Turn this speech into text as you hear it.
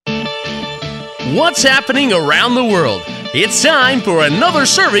What's happening around the world? It's time for another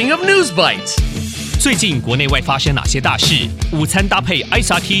serving of News Bites. 最近国内外发生哪些大事？午餐搭配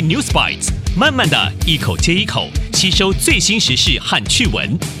ICT News Bites， 慢慢的一口接一口吸收最新时事和趣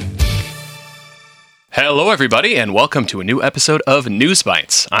闻。Hello, everybody, and welcome to a new episode of News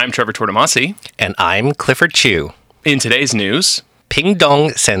Bites. I'm Trevor Tortomasi. And I'm Clifford Chu. In today's news,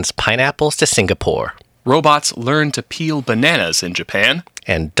 Pingdong sends pineapples to Singapore. Robots learn to peel bananas in Japan.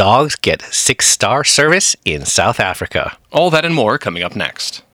 And dogs get 6-star service in South Africa. All that and more coming up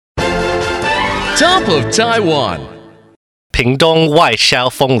next. Top of Taiwan. Pingdong 外销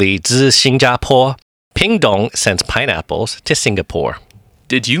凤梨至新加坡. Pingdong sends pineapples to Singapore.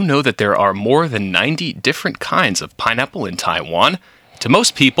 Did you know that there are more than 90 different kinds of pineapple in Taiwan? To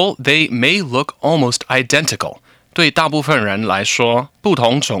most people, they may look almost identical. 对大部分人来说，不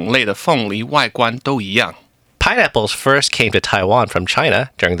同种类的凤梨外观都一样。Pineapples first came to Taiwan from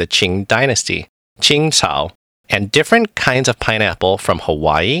China during the Qing dynasty, Qingzhou, and different kinds of pineapple from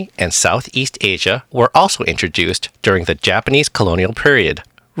Hawaii and Southeast Asia were also introduced during the Japanese colonial period,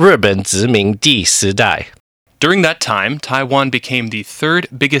 日本殖民第10代. During that time, Taiwan became the third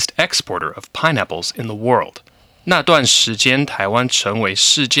biggest exporter of pineapples in the world. 那段时间，台湾成为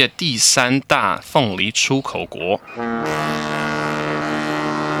世界第3大凤梨出口国。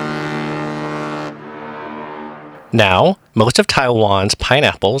Now, most of Taiwan's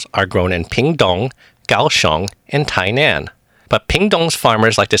pineapples are grown in Pingdong, Kaohsiung, and Tainan. But Pingdong's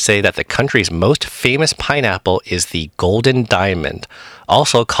farmers like to say that the country's most famous pineapple is the Golden Diamond,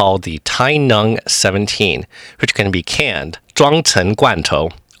 also called the Taineng 17, which can be canned, 装成罐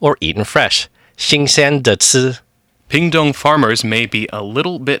头, or eaten fresh, 新鲜的吃. Pingdong farmers may be a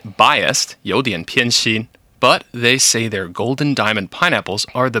little bit biased, 有点偏心, but they say their Golden Diamond pineapples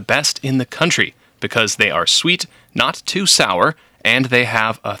are the best in the country because they are sweet, not too sour, and they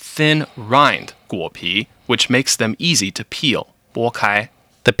have a thin rind, 果皮, which makes them easy to peel, 剥开.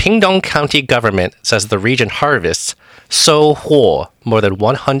 The Pingdong County government says the region harvests 收获 more than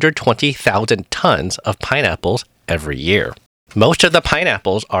 120,000 tons of pineapples every year. Most of the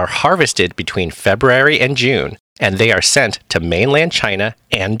pineapples are harvested between February and June, and they are sent to mainland China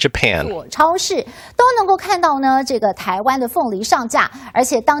and Japan. 超市都能够看到呢，这个台湾的凤梨上架，而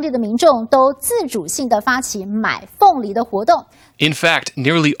且当地的民众都自主性的发起买凤梨的活动。In fact,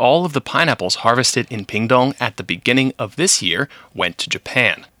 nearly all of the pineapples harvested in Pingdong at the beginning of this year went to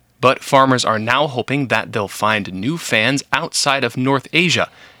Japan. But farmers are now hoping that they'll find new fans outside of North Asia,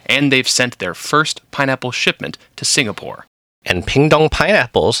 and they've sent their first pineapple shipment to Singapore. And Pingdong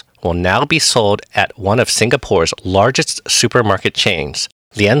pineapples will now be sold at one of Singapore's largest supermarket chains,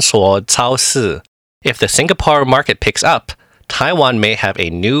 连锁超市. If the Singapore market picks up, Taiwan may have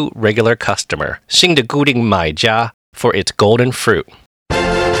a new regular customer, 新的固定买家, for its golden fruit.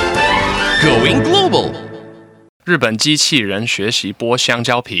 Going global. 日本机器人学习剥香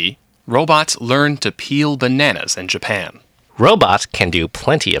蕉皮. Robots learn to peel bananas in Japan. Robots can do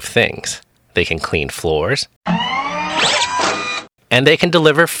plenty of things. They can clean floors, and they can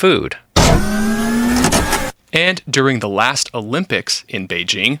deliver food. And during the last Olympics in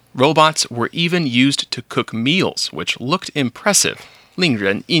Beijing, robots were even used to cook meals, which looked impressive, 令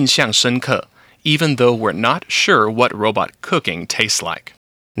人印象深刻, even though we're not sure what robot cooking tastes like.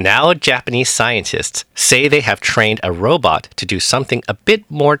 Now Japanese scientists say they have trained a robot to do something a bit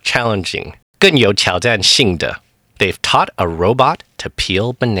more challenging, 更有挑战性的. They've taught a robot to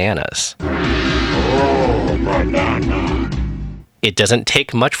peel bananas. Oh, banana. It doesn't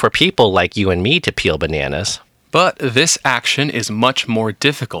take much for people like you and me to peel bananas. But this action is much more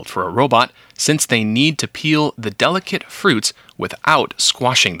difficult for a robot since they need to peel the delicate fruits without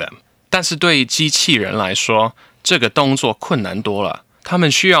squashing them. 但是对机器人来说，这个动作困难多了。他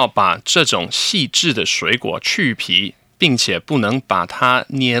们需要把这种细致的水果去皮，并且不能把它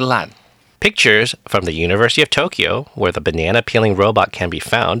捏烂。Pictures from the University of Tokyo, where the banana peeling robot can be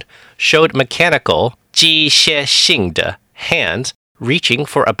found, showed mechanical 机械性的 hands reaching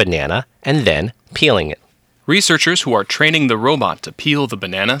for a banana and then peeling it. Researchers who are training the robot to peel the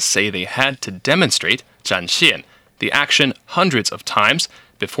banana say they had to demonstrate 展现 the action hundreds of times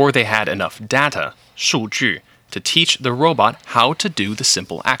before they had enough data 数据 to teach the robot how to do the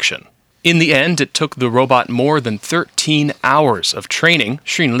simple action. In the end, it took the robot more than 13 hours of training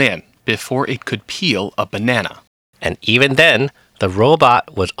训练 before it could peel a banana. And even then, the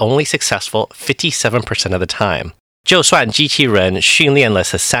robot was only successful 57% of the time. 就算机器人训练了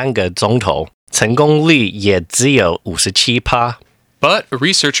13个钟头，成功率也只有57%. But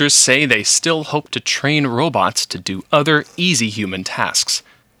researchers say they still hope to train robots to do other easy human tasks,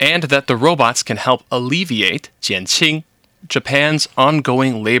 and that the robots can help alleviate 减轻 Japan's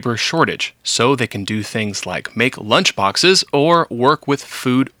ongoing labor shortage, so they can do things like make lunchboxes or work with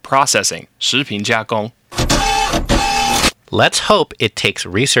food processing, 食品加工. Let's hope it takes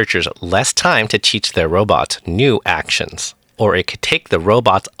researchers less time to teach their robots new actions. Or it could take the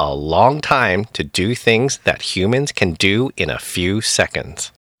robots a long time to do things that humans can do in a few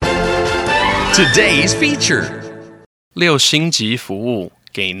seconds. Today's feature. 6星级服务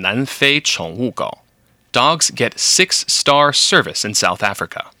给南非宠物狗. Dogs get 6-star service in South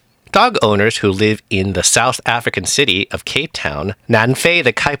Africa. Dog owners who live in the South African city of Cape Town, Nanfei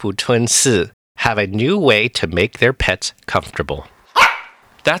the Kaiputun Si, have a new way to make their pets comfortable.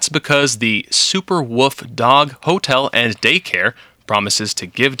 That's because the Super Woof Dog Hotel and Daycare promises to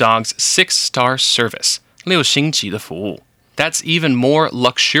give dogs 6-star service, 6星级的服务. That's even more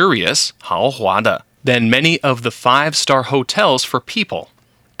luxurious, 豪华的, than many of the 5-star hotels for people.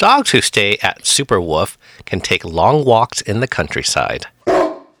 Dogs who stay at Super Woof can take long walks in the countryside.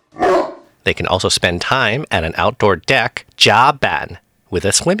 They can also spend time at an outdoor deck, Jia Ban, with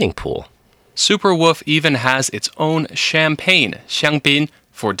a swimming pool. Super Woof even has its own champagne, 香槟,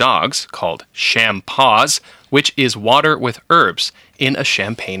 for dogs called Champaws, which is water with herbs in a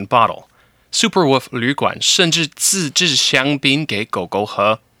champagne bottle. Super Woof 旅馆甚至自制香槟给狗狗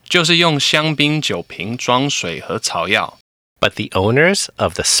喝，就是用香槟酒瓶装水和草药。But the owners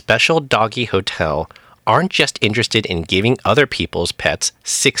of the special doggy hotel aren't just interested in giving other people's pets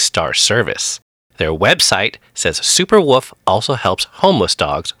 6-star service. Their website says Super Woof also helps homeless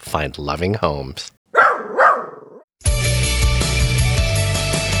dogs find loving homes.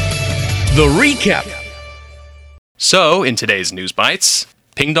 The recap. So, in today's News Bites,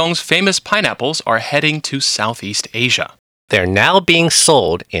 Pingdong's famous pineapples are heading to Southeast Asia. They're now being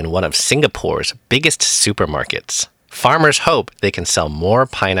sold in one of Singapore's biggest supermarkets. Farmers hope they can sell more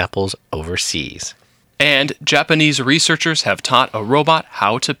pineapples overseas. And Japanese researchers have taught a robot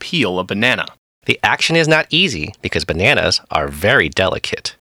how to peel a banana. The action is not easy because bananas are very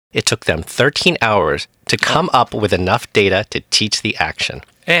delicate. It took them 13 hours to come up with enough data to teach the action.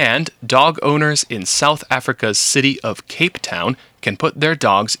 And dog owners in South Africa's city of Cape Town can put their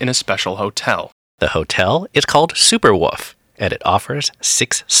dogs in a special hotel. The hotel is called Super Woof, and it offers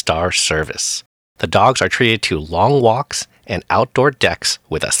 6-star service. The dogs are treated to long walks and outdoor decks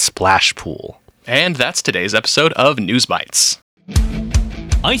with a splash pool. And that's today's episode of News Bites.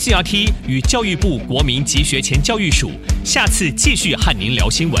 ICRT 与教育部国民及学前教育署下次继续和您聊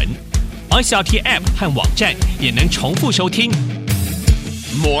新闻。ICRT App 和网站也能重复收听。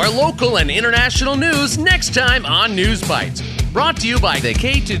More local and international news next time on News Bites. Brought to you by the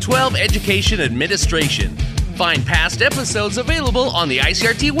K-12 Education Administration. Find past episodes available on the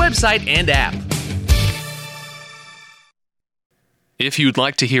ICRT website and app. If you'd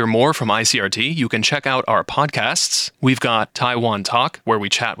like to hear more from ICRT, you can check out our podcasts. We've got Taiwan Talk, where we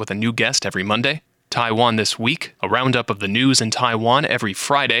chat with a new guest every Monday. Taiwan This Week, a roundup of the news in Taiwan every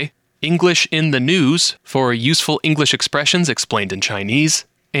Friday. English in the News, for useful English expressions explained in Chinese.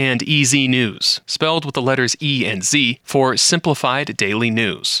 And EZ News, spelled with the letters E and Z, for simplified daily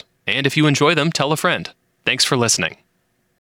news. And if you enjoy them, tell a friend. Thanks for listening.